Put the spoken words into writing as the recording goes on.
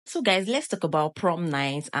So guys, let's talk about prom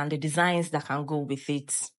night and the designs that can go with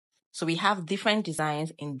it. So we have different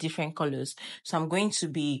designs in different colors. So I'm going to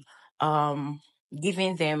be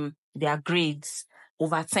giving them their grades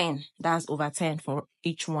over 10. That's over 10 for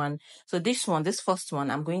each one. So this first one,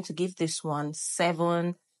 I'm going to give this one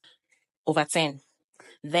 7 over 10.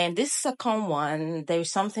 Then this second one, there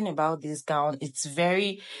is something about this gown. It's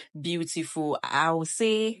very beautiful. I would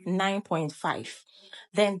say 9.5.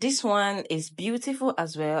 Then this one is beautiful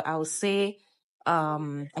as well. I would say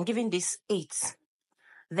I'm giving this 8.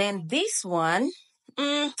 Then this one,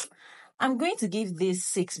 I'm going to give this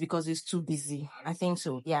 6 because it's too busy. I think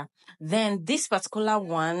so. Yeah. Then this particular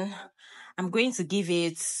one, I'm going to give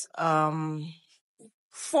it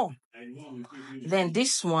 4. Then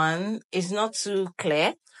this one is not too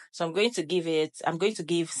clear. So I'm going to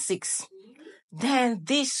give 6. Then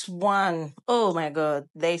this one, oh my God,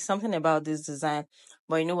 there is something about this design.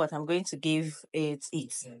 But you know what? I'm going to give it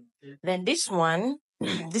 8. Then this one,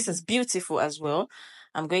 this is beautiful as well.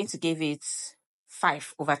 I'm going to give it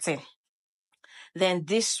 5 over 10. Then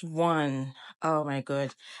this one, oh my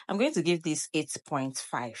God, I'm going to give this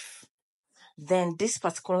 8.5. Then this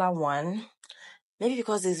particular one, maybe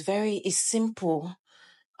because it's simple.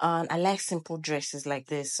 I like simple dresses like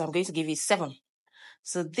this. So I'm going to give it 7.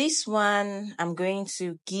 So this one, I'm going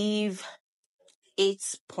to give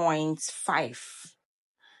 8.5.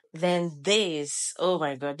 Then this, oh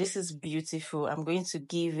my God, this is beautiful. I'm going to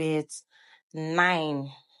give it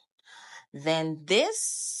 9. Then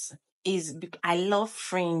this I love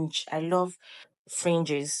fringe. I love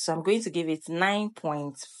fringes. So I'm going to give it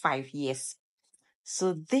 9.5. Yes.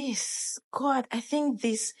 So this, God, I think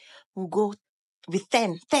this will go with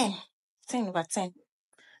 10 over 10.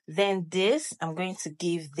 Then this, I'm going to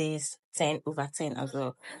give this 10 over 10 as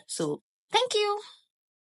well. So thank you.